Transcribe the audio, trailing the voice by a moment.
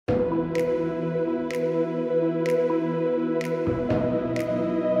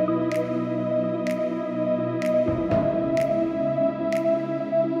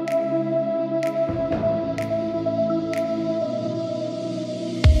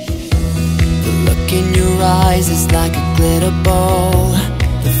The look in your eyes is like a glitter ball.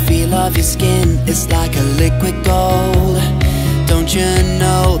 The feel of your skin is like a liquid gold. Don't you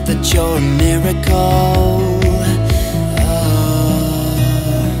know that you're a miracle?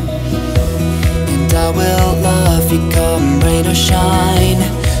 And I will love you come rain or shine,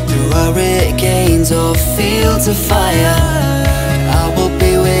 through hurricanes or fields of fire. I will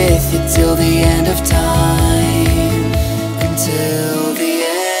be with you till the end of time, until the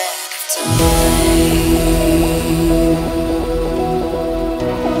end of time.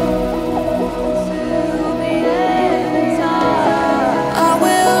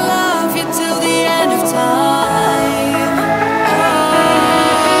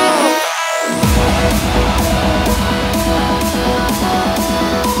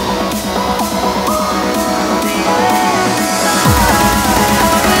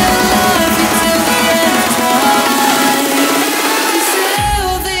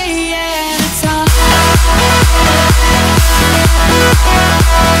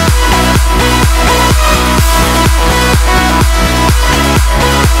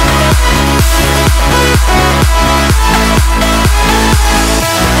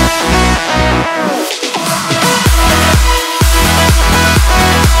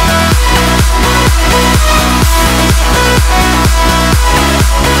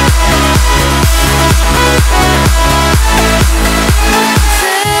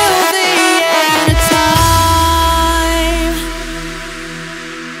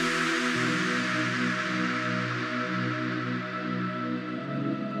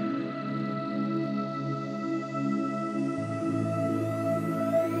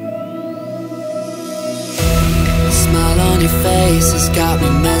 Your face has got me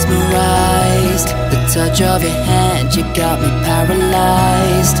mesmerized. The touch of your hand, you got me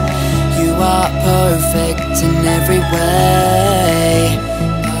paralyzed. You are perfect in every way.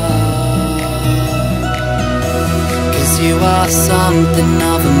 Cause you are something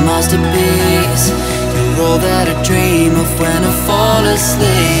of a masterpiece. You're all that I dream of when I fall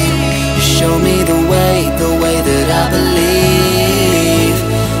asleep. You show me the way that I believe.